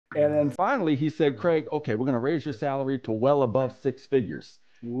And then finally he said, Craig, okay, we're going to raise your salary to well above six figures.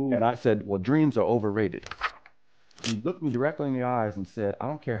 And Ooh. I said, well, dreams are overrated. He looked me directly in the eyes and said, I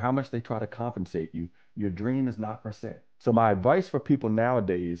don't care how much they try to compensate you, your dream is not for sale. So my advice for people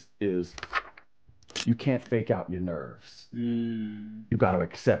nowadays is you can't fake out your nerves. Mm. You got to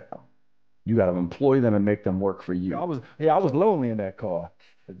accept them. You got to employ them and make them work for you. I was lonely in that car.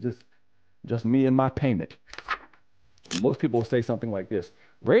 Just me and my payment. Most people will say something like this.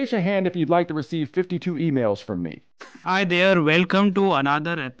 Raise your hand if you'd like to receive 52 emails from me. Hi there, welcome to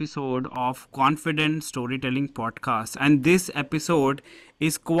another episode of Confident Storytelling Podcast. And this episode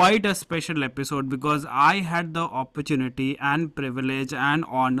is quite a special episode because I had the opportunity and privilege and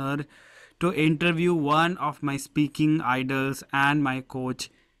honor to interview one of my speaking idols and my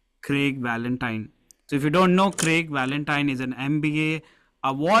coach, Craig Valentine. So, if you don't know, Craig Valentine is an MBA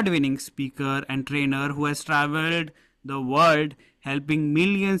award winning speaker and trainer who has traveled the world helping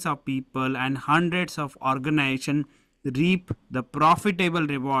millions of people and hundreds of organizations reap the profitable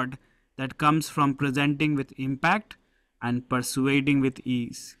reward that comes from presenting with impact and persuading with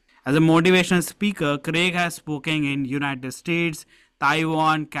ease. As a motivational speaker, Craig has spoken in United States,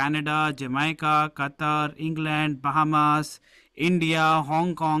 Taiwan, Canada, Jamaica, Qatar, England, Bahamas, India,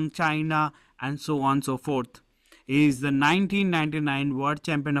 Hong Kong, China, and so on and so forth. He is the 1999 World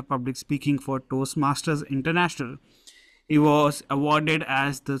Champion of Public Speaking for Toastmasters International. He was awarded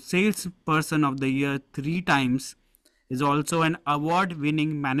as the Salesperson of the Year three times, is also an award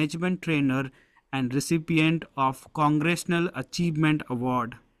winning management trainer and recipient of Congressional Achievement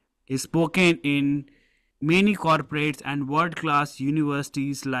Award. He's spoken in many corporates and world class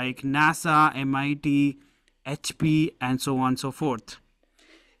universities like NASA, MIT, HP, and so on and so forth.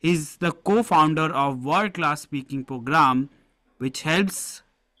 He's the co founder of World Class Speaking Program, which helps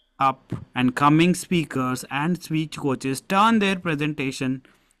up and coming speakers and speech coaches turn their presentation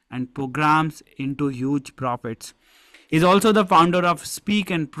and programs into huge profits. He's also the founder of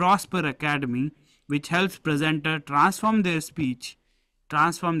Speak and Prosper Academy, which helps presenters transform their speech,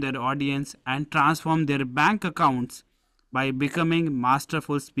 transform their audience, and transform their bank accounts by becoming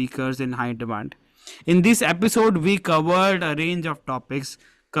masterful speakers in high demand. In this episode, we covered a range of topics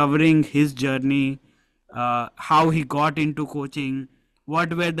covering his journey, how he got into coaching,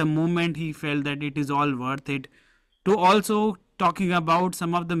 what were the moment he felt that it is all worth it, to also talking about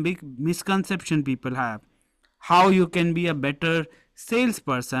some of the big misconception people have, how you can be a better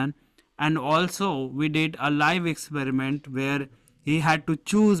salesperson, and also we did a live experiment where he had to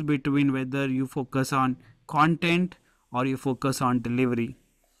choose between whether you focus on content or you focus on delivery.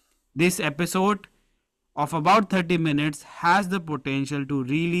 This episode of about 30 minutes has the potential to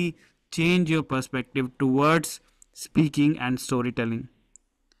really change your perspective towards speaking and storytelling.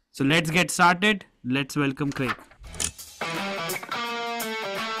 So let's get started. Let's welcome Craig.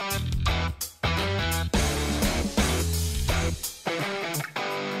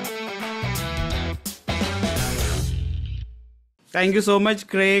 Thank you so much,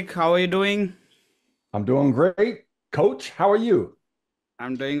 Craig. How are you doing? I'm doing great. Coach, how are you?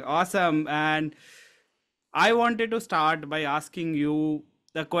 I'm doing awesome. And I wanted to start by asking you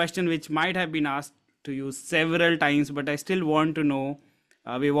the question which might have been asked to you several times, but I still want to know.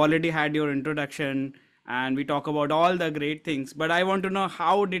 We've already had your introduction and we talk about all the great things, but I want to know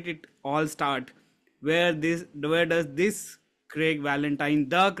how did it all start? Where does this Craig Valentine,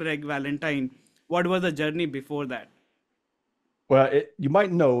 the Craig Valentine, what was the journey before that? Well, you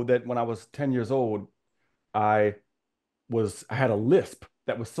might know that when I was 10 years old, I I had a lisp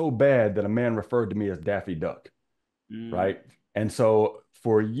that was so bad that a man referred to me as Daffy Duck, Mm, right? And so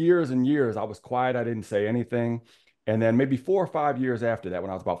for years and years, I was quiet. I didn't say anything. And then maybe 4 or 5 years after that,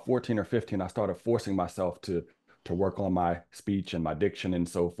 when I was about 14 or 15, I started forcing myself to work on my speech and my diction and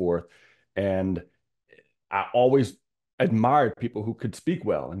so forth. And I always admired people who could speak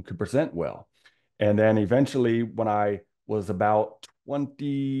well and could present well. And then eventually, when I was about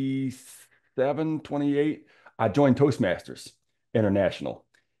 27, 28, I joined Toastmasters International.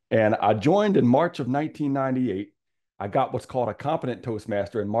 And I joined in March of 1998. I got what's called a competent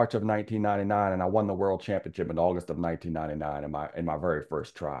Toastmaster in March of 1999, and I won the world championship in August of 1999 in my very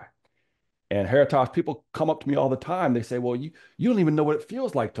first try. And Haritosh, people come up to me all the time. They say, "Well, you don't even know what it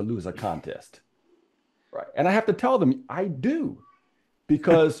feels like to lose a contest." Right. And I have to tell them I do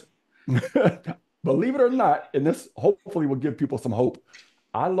because believe it or not, and this hopefully will give people some hope,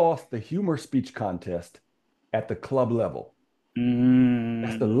 I lost the humor speech contest at the club level.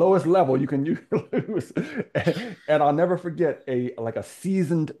 That's the mm, lowest level you can lose. And I'll never forget a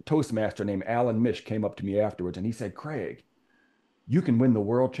seasoned Toastmaster named Alan Mish came up to me afterwards and he said, Craig, you can win the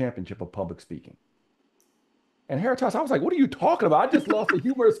world championship of public speaking. And Haritosh, I was like, what are you talking about? I just lost a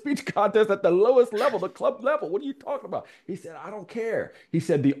humorous speech contest at the lowest level, the club level. What are you talking about? He said, I don't care. He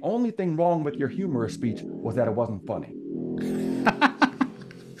said, the only thing wrong with your humorous speech was that it wasn't funny.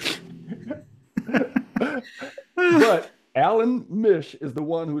 But Alan Mish is the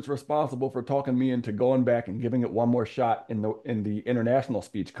one who's responsible for talking me into going back and giving it one more shot in the international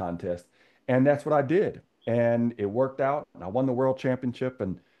speech contest. And that's what I did. And it worked out. And I won the world championship.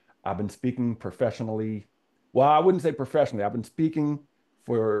 And I've been speaking professionally. Well, I wouldn't say professionally. I've been speaking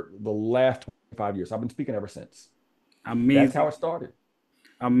for the last 25 years. I've been speaking ever since. That's how Amazing. it started.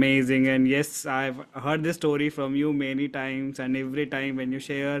 Amazing. And yes, I've heard this story from you many times, and every time when you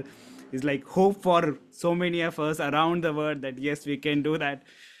share, is like hope for so many of us around the world that yes, we can do that.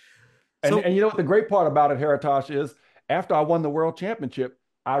 So, And you know what the great part about it, Haritosh, is after I won the world championship,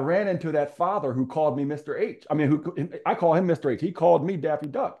 I ran into that father who called me Mr. H. I mean, who I call him Mr. H. He called me Daffy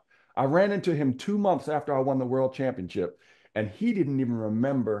Duck. I ran into him 2 months after I won the world championship, and he didn't even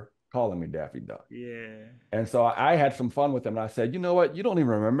remember calling me Daffy Duck. yeah, And so I had some fun with him. And I said, you know what? You don't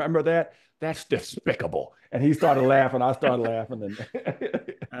even remember that? That's despicable. And he started laughing. I started laughing.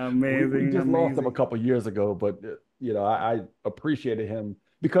 And we amazing, just lost him a amazing. couple years ago. But, I appreciated him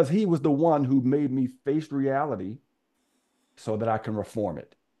because he was the one who made me face reality so that I can reform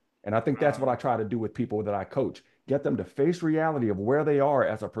it. And I think that's what I try to do with people that I coach, get them to face reality of where they are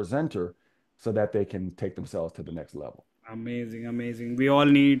as a presenter so that they can take themselves to the next level. Amazing, amazing. We all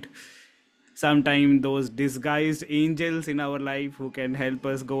need sometime those disguised angels in our life who can help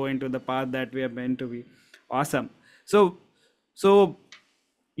us go into the path that we are meant to be. Awesome. So, so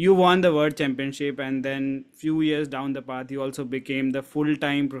you won the world championship, and then few years down the path, you also became the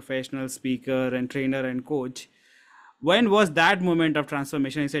full-time professional speaker and trainer and coach. When was that moment of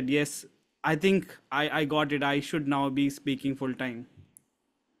transformation? I said, yes, I think I got it. I should now be speaking full time.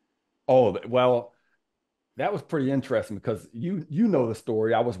 Oh, well, that was pretty interesting because you know the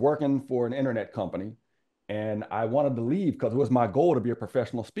story. I was working for an internet company and I wanted to leave because it was my goal to be a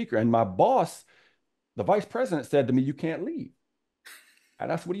professional speaker. And my boss, the vice president, said to me, "You can't leave."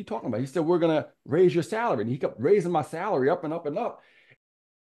 And I said, "What are you talking about?" He said, "We're going to raise your salary." And he kept raising my salary up and up and up.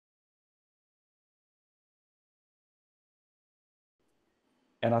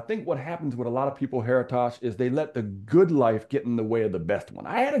 And I think what happens with a lot of people, Haritosh, is they let the good life get in the way of the best one.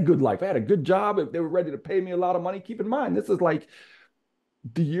 I had a good life. I had a good job. If they were ready to pay me a lot of money, keep in mind, this is like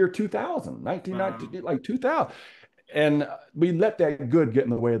the year 2000, Wow. 1990, like 2000. And we let that good get in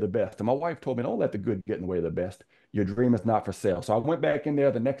the way of the best. And my wife told me, don't let the good get in the way of the best. Your dream is not for sale. So I went back in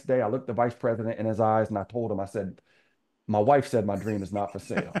there the next day. I looked the vice president in his eyes and I told him, I said, my wife said my dream is not for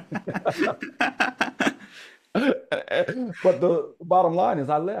sale. But the bottom line is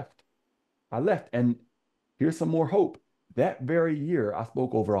I left. I left. And here's some more hope. That very year, I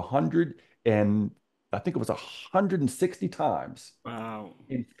spoke over 100 and I think it was 160 times Wow.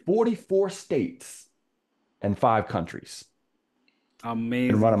 in 44 states and 5 countries. Been running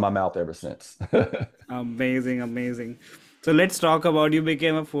Amazing. my mouth ever since. Amazing. Amazing. So let's talk about you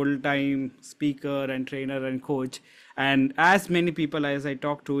became a full-time speaker and trainer and coach. And as many people as I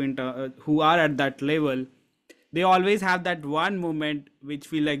talk to who are at that level, they always have that one moment which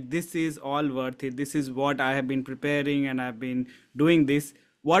feel like this is all worth it. This is what I have been preparing and I've been doing this.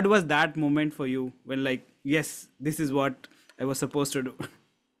 What was that moment for you when like, yes, this is what I was supposed to do?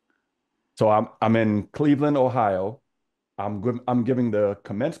 So I'm in Cleveland, Ohio. I'm giving the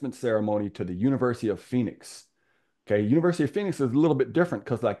commencement ceremony to the University of Phoenix. Okay, University of Phoenix is a little bit different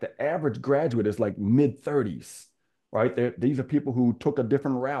because like the average graduate is like mid 30s, right? These are people who took a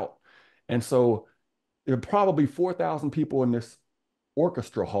different route. And so there are probably 4,000 people in this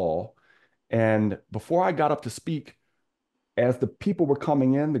orchestra hall. And before I got up to speak, as the people were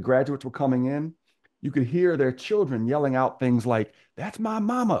coming in, the graduates were coming in, you could hear their children yelling out things like, "That's my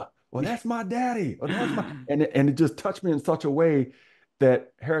mama," or "That's my daddy," or "That's my," and it just touched me in such a way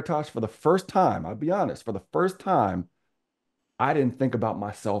that Haritosh, for the first time, I'll be honest, for the first time, I didn't think about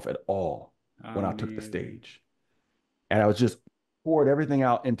myself at all when I took the Amazing. stage. And I was just poured everything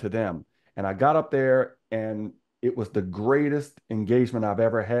out into them. And I got up there and it was the greatest engagement I've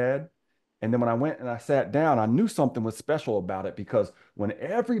ever had. And then when I went and I sat down, I knew something was special about it because when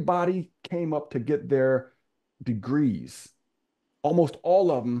everybody came up to get their degrees, almost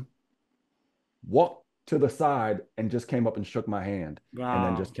all of them walked to the side and just came up and shook my hand and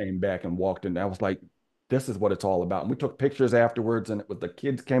then Wow. just came back and walked in. I was like, this is what it's all about. And we took pictures afterwards and it was the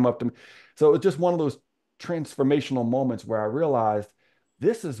kids came up to me. So it was just one of those transformational moments where I realized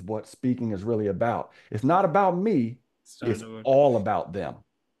this is what speaking is really about. It's not about me, Start it's over. all about them.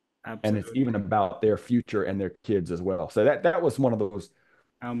 And it's even Absolutely. about their future and their kids as well. So that was one of those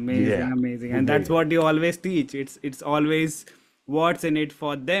Amazing, Yeah, amazing. we And that's made it. what you always teach. It's always what's in it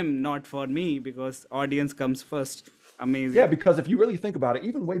for them, not for me, because audience comes first. Yeah, Amazing. because if you really think about it,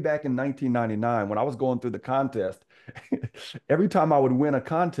 even way back in 1999, when I was going through the contest, every time I would win a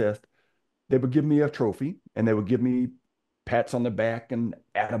contest, they would give me a trophy and they would give me pats on the back and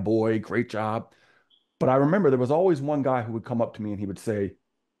attaboy, great job. But I remember there was always one guy who would come up to me and he would say,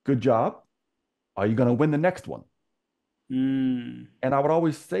 good job. Are you going to win the next one? Mm. And I would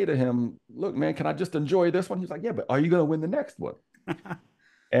always say to him, look, man, can I just enjoy this one? He's like, yeah, but are you going to win the next one?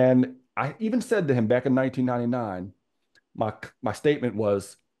 And I even said to him back in 1999, my statement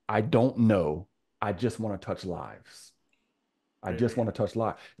was, I don't know. I just want to touch lives. I just Brilliant. want to touch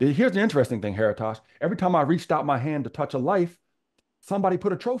lives. Here's the interesting thing, Haritosh. Every time I reached out my hand to touch a life, somebody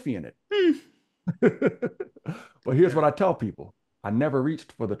put a trophy in it. Hmm. But here's what Yeah. I tell people. I never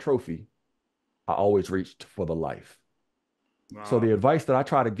reached for the trophy. I always reached for the life. So Wow. the advice that I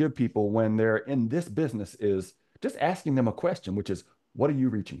try to give people when they're in this business is just asking them a question, which is, what are you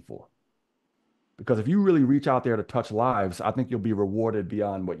reaching for? Because if you really reach out there to touch lives, I think you'll be rewarded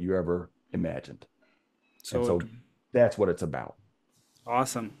beyond what you ever imagined. And So so true. that's what it's about.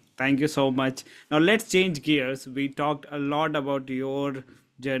 Awesome. Thank you so much. Now let's change gears. We talked a lot about your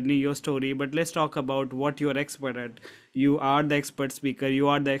journey, your story, but let's talk about what you're expert at. You are the expert speaker, you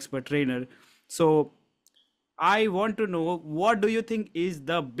are the expert trainer. So I want to know, what do you think is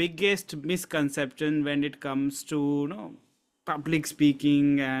the biggest misconception when it comes to, public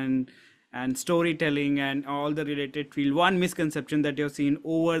speaking and storytelling and all the related field. One misconception that you've seen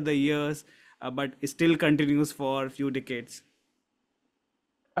over the years, but it still continues for a few decades.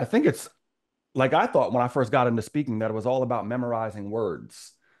 I think it's like I thought when I first got into speaking that it was all about memorizing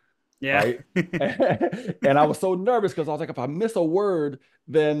words, Yeah. right? And I was so nervous because I was like, if I miss a word,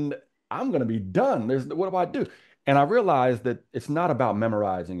 then I'm going to be done. What do I do? And I realized that it's not about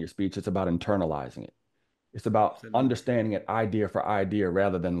memorizing your speech, it's about internalizing it. It's about Absolutely. understanding it idea for idea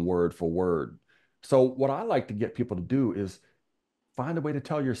rather than word for word. So, what I like to get people to do is find a way to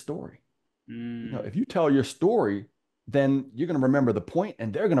tell your story. Mm. If you tell your story, then you're going to remember the point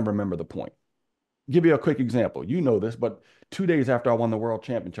and they're going to remember the point. Give you a quick example. You know this, but 2 days after I won the world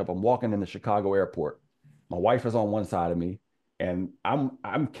championship, I'm walking in the Chicago airport. My wife is on one side of me, and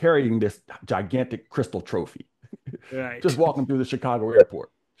I'm carrying this gigantic crystal trophy, just Right. walking through the Chicago airport,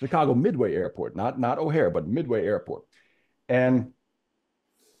 Chicago Midway Airport, not O'Hare, but Midway Airport. And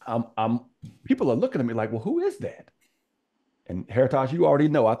I'm people are looking at me like, well, who is that? And Heritage, you already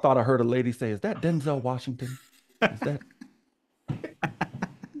know. I thought I heard a lady say, "Is that Denzel Washington? Is that?"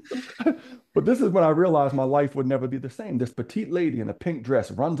 But this is when I realized my life would never be the same. This petite lady in a pink dress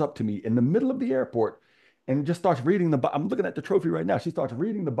runs up to me in the middle of the airport and just starts reading I'm looking at the trophy right now. She starts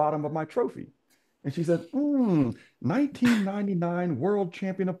reading the bottom of my trophy. And she said, 1999 world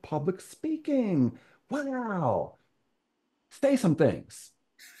champion of public speaking. Wow. Say some things.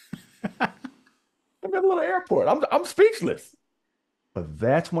 I'm in a little airport. I'm speechless. But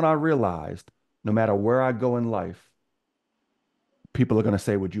that's when I realized no matter where I go in life, people are going to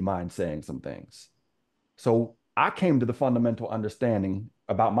say, would you mind saying some things? So I came to the fundamental understanding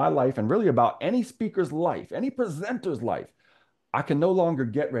about my life and really about any speaker's life, any presenter's life. I can no longer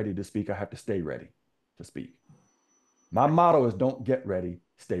get ready to speak. I have to stay ready to speak. My motto is don't get ready,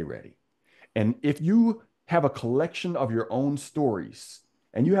 stay ready. And if you have a collection of your own stories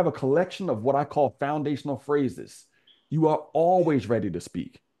and you have a collection of what I call foundational phrases, you are always ready to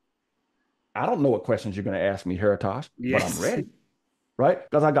speak. I don't know what questions you're going to ask me, Haritosh, but I'm Yes. ready, right?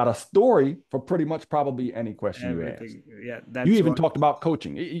 Because I got a story for pretty much probably any question you ask. Everything. Yeah, You that's even what. talked about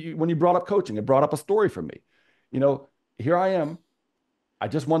coaching. When you brought up coaching, it brought up a story for me. You know, here I am. I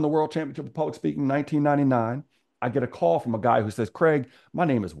just won the world championship of public speaking in 1999. I get a call from a guy who says, Craig, my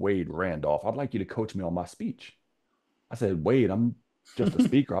name is Wade Randolph. I'd like you to coach me on my speech. I said, Wade, I'm just a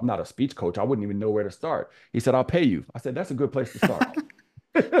speaker. I'm not a speech coach. I wouldn't even know where to start. He said, I'll pay you. I said, that's a good place to start.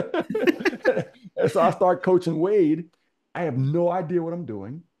 And so I start coaching Wade. I have no idea what I'm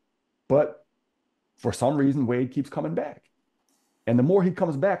doing, but for some reason, Wade keeps coming back. And the more he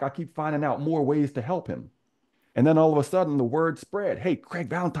comes back, I keep finding out more ways to help him. And then all of a sudden, the word spread. Hey, Craig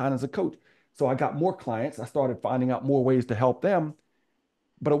Valentine is a coach. So I got more clients. I started finding out more ways to help them.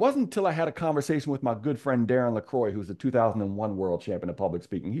 But it wasn't until I had a conversation with my good friend Darren LaCroix, who's the 2001 world champion of public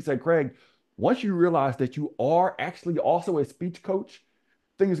speaking. He said, Craig, once you realize that you are actually also a speech coach,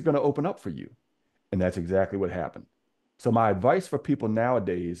 things are going to open up for you. And that's exactly what happened. So my advice for people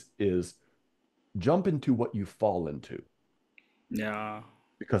nowadays is jump into what you fall into Yeah.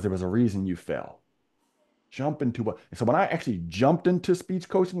 because there was a reason you fell. Jump into what. So when I actually jumped into speech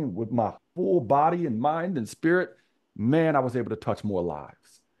coaching with my full body and mind and spirit, man, I was able to touch more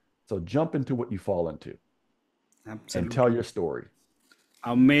lives. So jump into what you fall into and tell Absolutely. your story.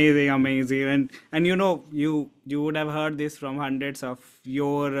 Amazing, amazing. And you would have heard this from hundreds of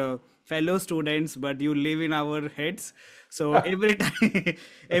your fellow students, but you live in our heads. So every time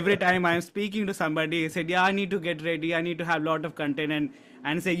every time I'm speaking to somebody, I said, yeah, I need to get ready, I need to have a lot of content,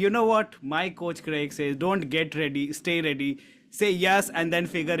 and say, you know what, my coach Craig says, don't get ready, stay ready, say yes, and then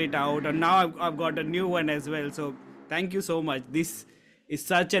figure it out. And now I've got a new one as well. So thank you so much. This is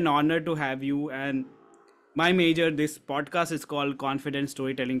such an honor to have you. And my major, this podcast is called Confident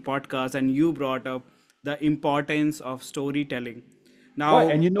Storytelling Podcast, and you brought up the importance of storytelling. Right. Now,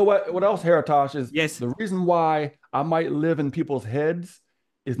 And you know what? What else, Haritosh, is yes, the reason why I might live in people's heads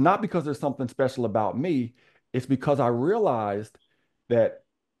is not because there's something special about me. It's because I realized that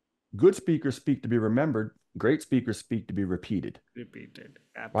good speakers speak to be remembered, great speakers speak to be repeated. repeated.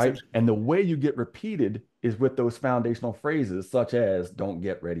 Right. Absolutely. And the way you get repeated is with those foundational phrases, such as don't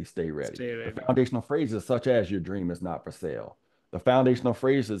get ready, stay ready. Stay The ready. foundational phrases, such as your dream is not for sale. The foundational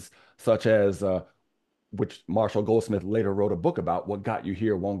phrases, such as which Marshall Goldsmith later wrote a book about, what got you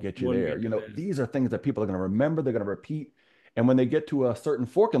here won't get you Won't there. get You you know, there. these are things that people are going to remember, they're going to repeat. And when they get to a certain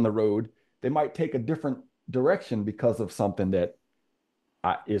fork in the road, they might take a different direction because of something that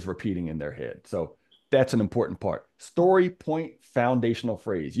is repeating in their head. So that's an important part. Story, point, foundational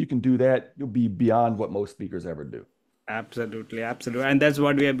phrase. You can do that, you'll be beyond what most speakers ever do. Absolutely, absolutely. And that's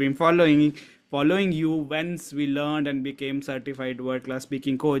what we have been following you. Once we learned and became certified world class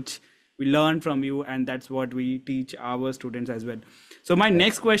speaking coach, we learned from you, and that's what we teach our students as well. So my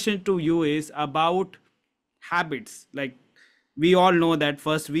next Excellent. question to you is about habits. Like, we all know that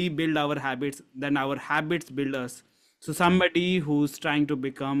first we build our habits, then our habits build us. So somebody who's trying to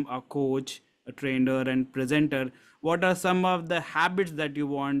become a coach, a trainer, and presenter, what are some of the habits that you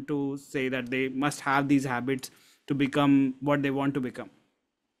want to say that they must have these habits to become what they want to become?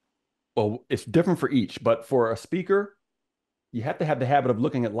 Well, it's different for each, but for a speaker, you have to have the habit of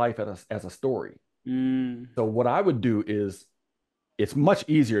looking at life as a story. Mm, So what I would do is it's much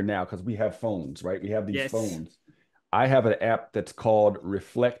easier now because we have phones, right? We have these yes. phones. I have an app that's called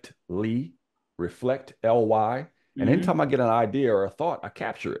Reflect Lee, Reflect LY. And Mm, anytime I get an idea or a thought, I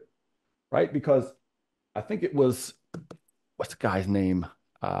capture it, right? Because I think it was, what's the guy's name?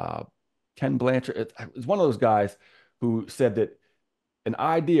 Uh, Ken Blanchard. It's one of those guys who said that an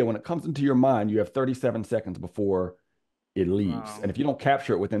idea, when it comes into your mind, you have 37 seconds before it leaves. wow. And if you don't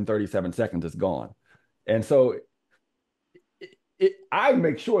capture it within 37 seconds, it's gone. And so I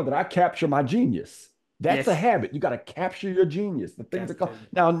make sure that I capture my genius. That's a Yes. habit. You got to capture your genius. The things that come Capture.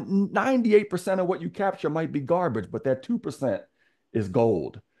 now, 98% of what you capture might be garbage, but that 2% is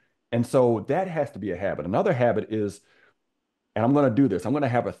gold. And so that has to be a habit. Another habit is, and I'm going to do this, I'm going to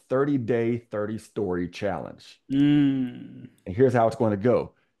have a 30-day, 30 story challenge. Mm, And here's how it's going to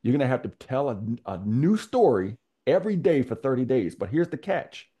go. You're going to have to tell a new story every day for 30 days. But here's the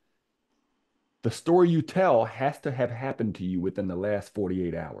catch: the story you tell has to have happened to you within the last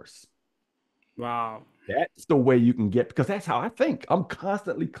 48 hours. wow. That's the way you can get, because that's how I think. I'm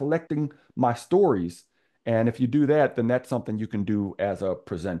constantly collecting my stories. And if you do that, then that's something you can do as a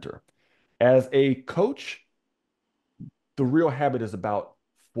presenter. As a coach, the real habit is about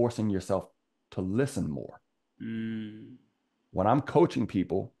forcing yourself to listen more. Mm, When I'm coaching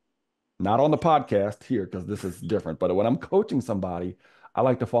people, not on the podcast here, because this is different, but when I'm coaching somebody, I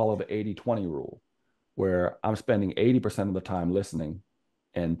like to follow the 80-20 rule, where I'm spending 80% of the time listening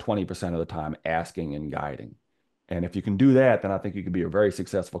and 20% of the time asking and guiding. And if you can do that, then I think you can be a very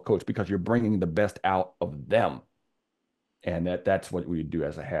successful coach because you're bringing the best out of them. And that's what we do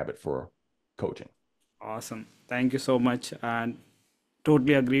as a habit for coaching. awesome. Thank you so much. And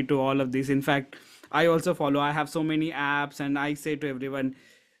totally agree to all of this. In fact, I also follow, I have so many apps, and I say to everyone,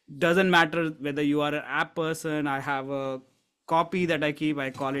 doesn't matter whether you are an app person. I have a copy that I keep, I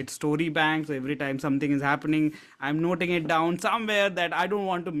call it story bank. So every time something is happening, I'm noting it down somewhere that I don't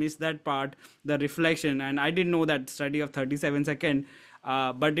want to miss that part, the reflection. And I didn't know that study of 37 second,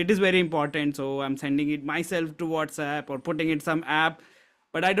 but it is very important. So I'm sending it myself to WhatsApp or putting it some app,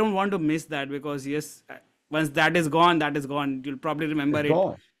 but I don't want to miss that, because yes, once that is gone, that is gone. You'll probably remember It's it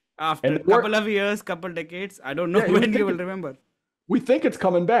gone. after And a the work, couple of years, couple decades. I don't know yeah, when you will remember. we think it's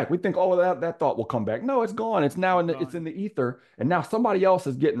coming back. We think, oh, that thought will come back. No, it's gone. It's now It's it's gone. in the ether. And now somebody else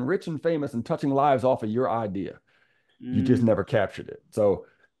is getting rich and famous and touching lives off of your idea. You just Mm, never captured it. So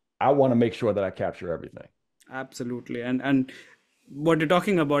I want to make sure that I capture everything. absolutely. And what you're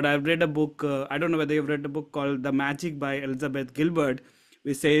talking about, I've read a book. I don't know whether you've read a book called The Magic by Elizabeth Gilbert,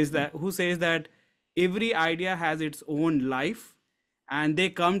 which says that who says that every idea has its own life, and they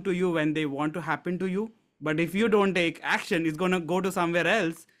come to you when they want to happen to you. But if you don't take action, it's going to go to somewhere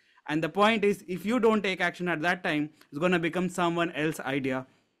else. And the point is, if you don't take action at that time, it's going to become someone else's idea.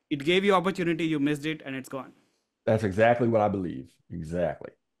 It gave you opportunity, you missed it, and it's gone. That's exactly what I believe.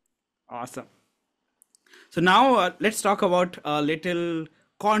 Exactly. Awesome. So now let's talk about a little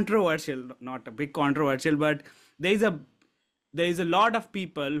controversial, not a big controversial, but there is a there is a lot of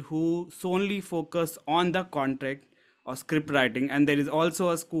people who solely focus on the contract or script writing, and there is also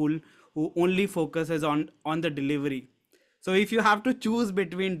a school who only focuses on the delivery. So if you have to choose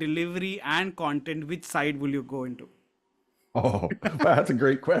between delivery and content, which side will you go into? Oh, that's a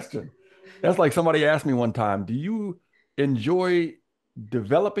great question. That's like somebody asked me one time, do you enjoy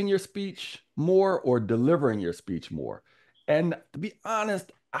developing your speech more or delivering your speech more? And to be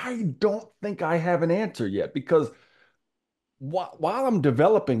honest, I don't think I have an answer yet because while I'm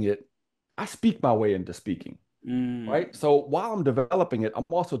developing it, I speak my way into speaking, Mm, right? So while I'm developing it, I'm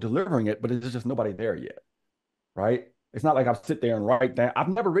also delivering it, but it's just nobody there yet, right? It's not like I'll sit there and write down. I've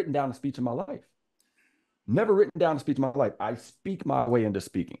never written down a speech in my life. Never written down a speech in my life. I speak my way into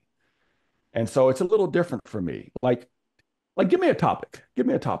speaking. And so it's a little different for me. Like give me a topic. Give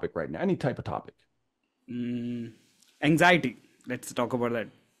me a topic right now. Any type of topic. mm, Anxiety. Let's talk about that.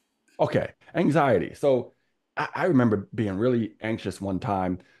 Okay. Anxiety. So I remember being really anxious one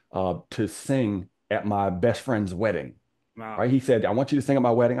time to sing at my best friend's wedding. Wow. Right. He said, I want you to sing at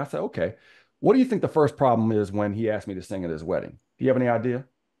my wedding. I said, okay. What do you think the first problem is when he asked me to sing at his wedding? Do you have any idea?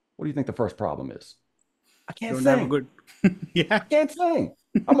 What do you think the first problem is? I can't Don't have a sing. good. Yeah. I can't sing.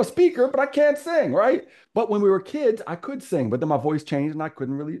 I'm a speaker, but I can't sing, right? But when we were kids, I could sing, but then my voice changed and I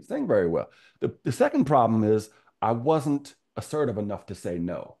couldn't really sing very well. The second problem is I wasn't assertive enough to say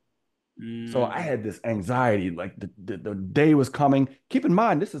no. So I Mm. had this anxiety, like the day was coming. Keep in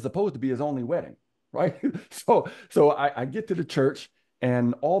mind, this is supposed to be his only wedding, right? So I get to the church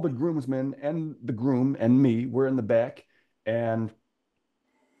and all the groomsmen and the groom and me, we're in the back, and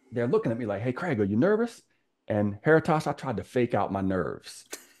they're looking at me like, hey, Craig, are you nervous? And Haritosh, I tried to fake out my nerves.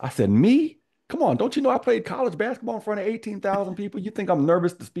 I said, me? Come on, don't you know I played college basketball in front of 18,000 people? You think I'm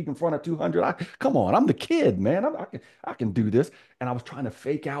nervous to speak in front of 200? Come on, I'm the kid, man. I can do this. And I was trying to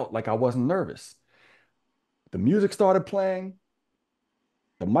fake out like I wasn't nervous. The music started playing.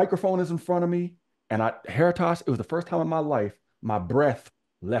 The microphone is in front of me. And Haritosh, it was the first time in my life my breath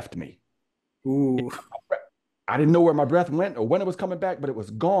left me. Ooh, I didn't know where my breath went or when it was coming back, but it was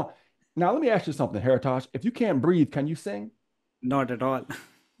gone. Now, let me ask you something, Haritosh. If you can't breathe, can you sing? not at all.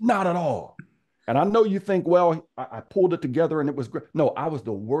 Not at all. And I know you think, well, I pulled it together and it was great. No, I was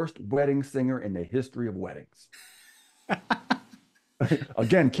the worst wedding singer in the history of weddings.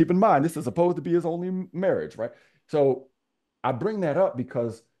 Again, keep in mind, this is supposed to be his only marriage, right? So I bring that up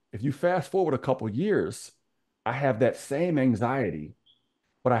because if you fast forward a couple years, I have that same anxiety,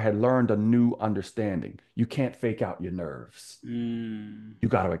 but I had learned a new understanding. You can't fake out your nerves. Mm. You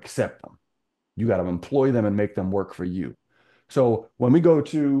got to accept them. You got to employ them and make them work for you. So when we go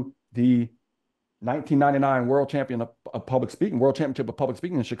to the 1999 World Championship of Public Speaking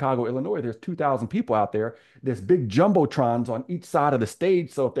in Chicago, Illinois, there's 2,000 people out there. There's big jumbotrons on each side of the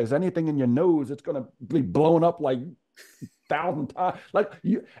stage. So if there's anything in your nose, it's going to be blown up like 1,000 times. Like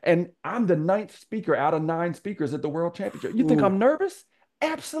you, and I'm the ninth speaker out of nine speakers at the World Championship. You think Ooh. I'm nervous?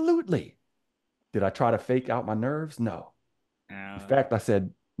 Absolutely. Did I try to fake out my nerves? No. In Uh, fact, I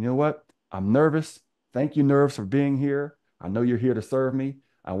said, you know what? I'm nervous. Thank you, nerves, for being here. I know you're here to serve me.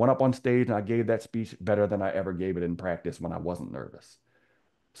 I went up on stage and I gave that speech better than I ever gave it in practice when I wasn't nervous.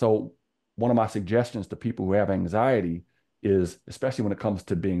 So, one of my suggestions to people who have anxiety is, especially when it comes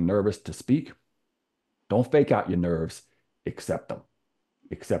to being nervous to speak, don't fake out your nerves, accept them,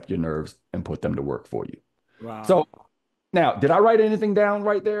 accept your nerves and put them to work for you. wow. So, now, did I write anything down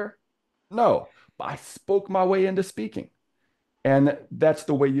right there? No, but I spoke my way into speaking. And that's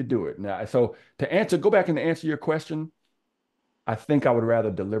the way you do it. Now, so go back and answer your question, I think I would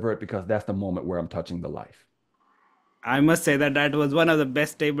rather deliver it because that's the moment where I'm touching the life. I must say that that was one of the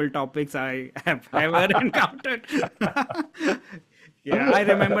best table topics I have ever encountered. Yeah, I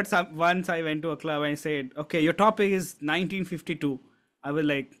remembered once I went to a club and said, "Okay, your topic is 1952." I was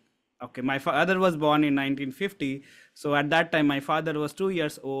like, "Okay, my father was born in 1950, so at that time my father was 2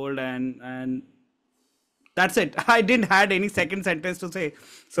 years old, and that's it. I didn't had any second sentence to say."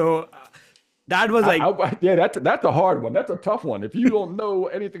 So that was like, Yeah, that's a hard one. That's a tough one. If you don't know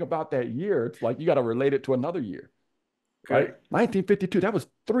anything about that year, it's like you got to relate it to another year, right? correct. 1952, that was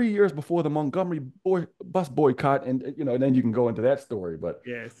 3 years before the Montgomery bus boycott. And, and then you can go into that story, but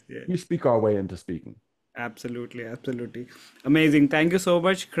Yes, yes. we speak our way into speaking. Absolutely, absolutely. Amazing. Thank you so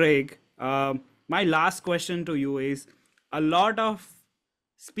much, Craig. My last question to you is, a lot of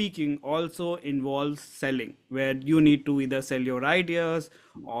speaking also involves selling, where you need to either sell your ideas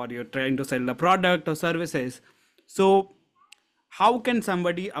or you're trying to sell the product or services. So, how can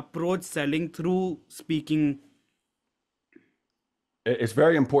somebody approach selling through speaking? It's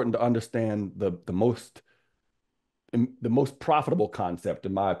very important to understand the most profitable concept,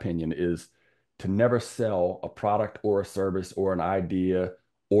 in my opinion, is to never sell a product or a service or an idea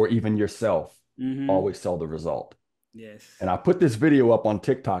or even yourself. Mm-hmm. Always sell the result. Yes. And I put this video up on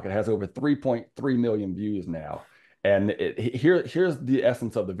TikTok. It has over 3.3 million views now. And here's the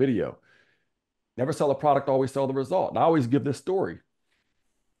essence of the video. Never sell a product, always sell the result. And I always give this story.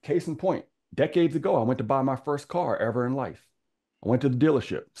 Case in point, decades ago, I went to buy my first car ever in life. I went to the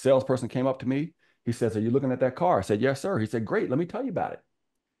dealership. Salesperson came up to me. He says, "Are you looking at that car?" I said, "Yes, sir." He said, "Great, let me tell you about it.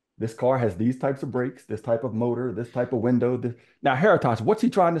 This car has these types of brakes, this type of motor, this type of window. This. Now, Haritosh, what's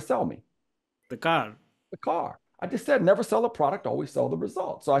he trying to sell me? The car. The car. I just said, never sell a product, always sell the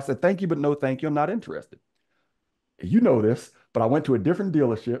result. So I said, thank you, but no thank you. I'm not interested. You know this, but I went to a different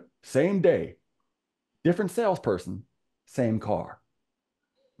dealership, same day, different salesperson, same car.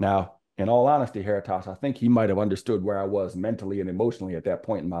 Now, in all honesty, Haritosh, I think he might have understood where I was mentally and emotionally at that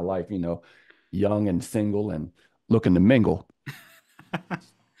point in my life, young and single and looking to mingle.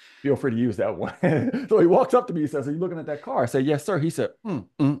 Feel free to use that one. So he walks up to me, he says, "Are you looking at that car?" I say, "Yes, sir." He said,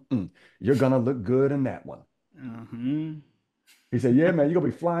 "You're going to look good in that one." Uh-huh. He said, "Yeah, man, you're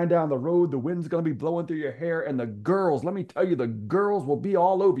going to be flying down the road. The wind's going to be blowing through your hair. And the girls, let me tell you, the girls will be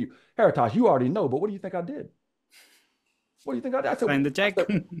all over you." Haritosh, you already know, but what do you think I did? What do you think I did? Sign the check.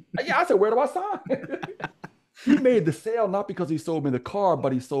 Yeah, I said, "Where do I sign?" He made the sale not because he sold me the car,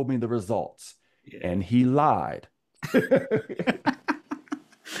 but he sold me the results. Yeah. And he lied.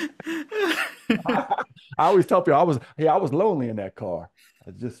 I always tell people I was lonely in that car.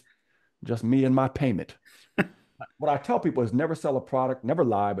 Just me and my payment. What I tell people is never sell a product, never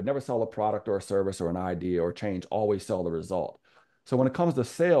lie, but never sell a product or a service or an idea or change. Always sell the result. So when it comes to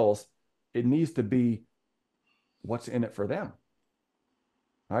sales, it needs to be what's in it for them,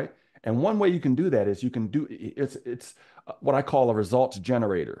 right? And one way you can do that is you can do it's what I call a results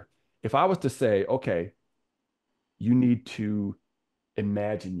generator. If I was to say, okay, you need to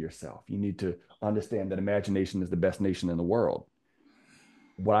imagine yourself. You need to understand that imagination is the best nation in the world.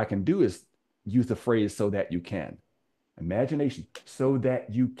 What I can do is use the phrase "so that you can." Imagination, so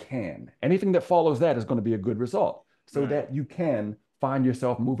that you can. Anything that follows that is going to be a good result. So Right. that you can find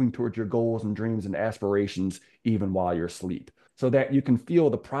yourself moving towards your goals and dreams and aspirations even while you're asleep. So that you can feel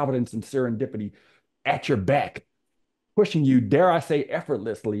the providence and serendipity at your back, pushing you, dare I say,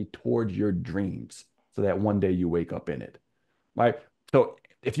 effortlessly towards your dreams. So that one day you wake up in it. Right? So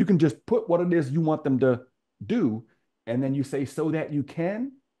if you can just put what it is you want them to do, and then you say "so that you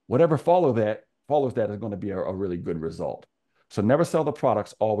can," whatever follows that is going to be a really good result. So never sell the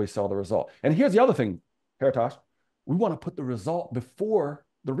products, always sell the result. And here's the other thing, Haritosh, we want to put the result before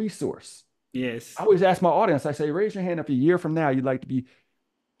the resource. Yes. I always ask my audience, I say, raise your hand if a year from now you'd like to be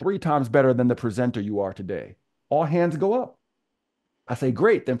 3 times better than the presenter you are today. All hands go up. I say,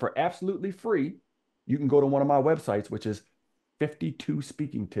 great. Then for absolutely free, you can go to one of my websites, which is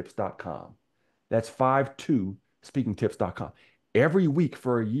 52speakingtips.com. That's 52speakingtips.com. Every week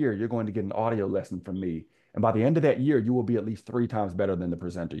for a year, you're going to get an audio lesson from me. And by the end of that year, you will be at least 3 times better than the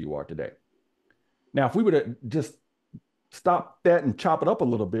presenter you are today. Now, if we were to just stop that and chop it up a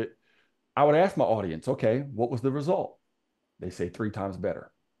little bit, I would ask my audience, okay, what was the result? They say 3 times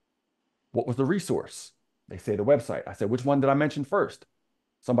better. What was the resource? They say the website. I said, which one did I mention first?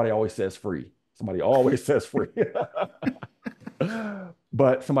 Somebody always says free. Somebody always says free.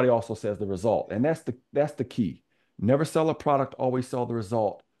 But somebody also says the result. And that's the key. Never sell a product, always sell the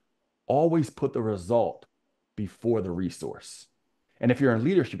result. Always put the result before the resource. And if you're in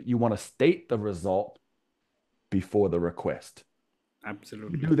leadership, you want to state the result before the request.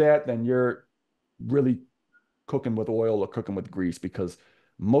 Absolutely. You do that, then you're really cooking with oil or cooking with grease, because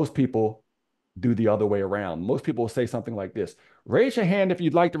most people do the other way around. Most people will say something like this: raise your hand if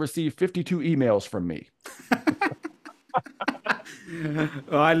you'd like to receive 52 emails from me.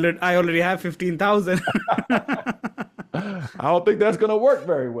 I already have 15,000. I don't think that's going to work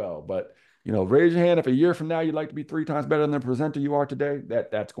very well, but raise your hand if a year from now you'd like to be 3 times better than the presenter you are today.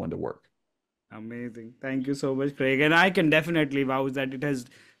 That's going to work. Amazing. Thank you so much, Craig. And I can definitely vouch that it has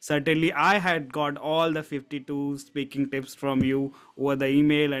certainly, I had got all the 52 speaking tips from you over the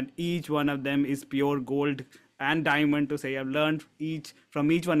email, and each one of them is pure gold and diamond to say. I've learned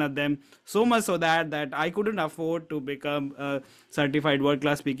from each one of them, so much so that I couldn't afford to become a certified world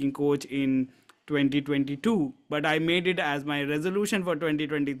class speaking coach in 2022, but I made it as my resolution for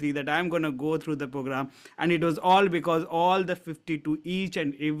 2023 that I'm going to go through the program. And it was all because all the 52, each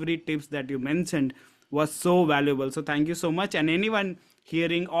and every tips that you mentioned was so valuable. So thank you so much. And anyone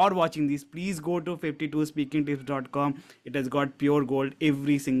hearing or watching this, please go to 52speakingtips.com. It has got pure gold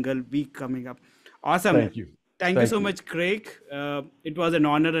every single week coming up. Awesome. Thank you. Thank you Thank so you. much, Craig. It was an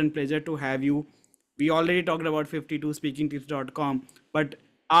honor and pleasure to have you. We already talked about 52speakingtips.com, but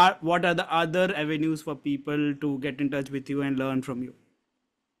what are the other avenues for people to get in touch with you and learn from you?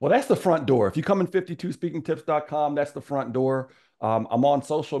 Well, that's the front door. If you come in 52speakingtips.com, that's the front door. I'm on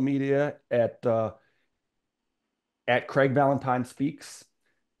social media at Craig Valentine Speaks.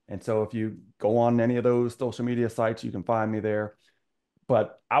 And so if you go on any of those social media sites, you can find me there.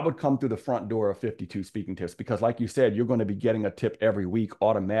 But I would come through the front door of 52 Speaking Tips because, like you said, you're going to be getting a tip every week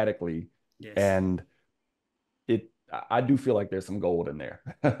automatically. Yes, And I do feel like there's some gold in there.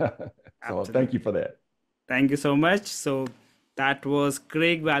 So thank you absolutely. for that. Thank you so much. So that was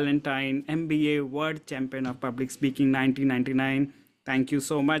Craig Valentine, MBA World Champion of Public Speaking 1999. Thank you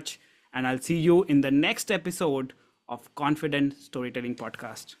so much. And I'll see you in the next episode of Confident Storytelling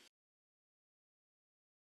Podcast.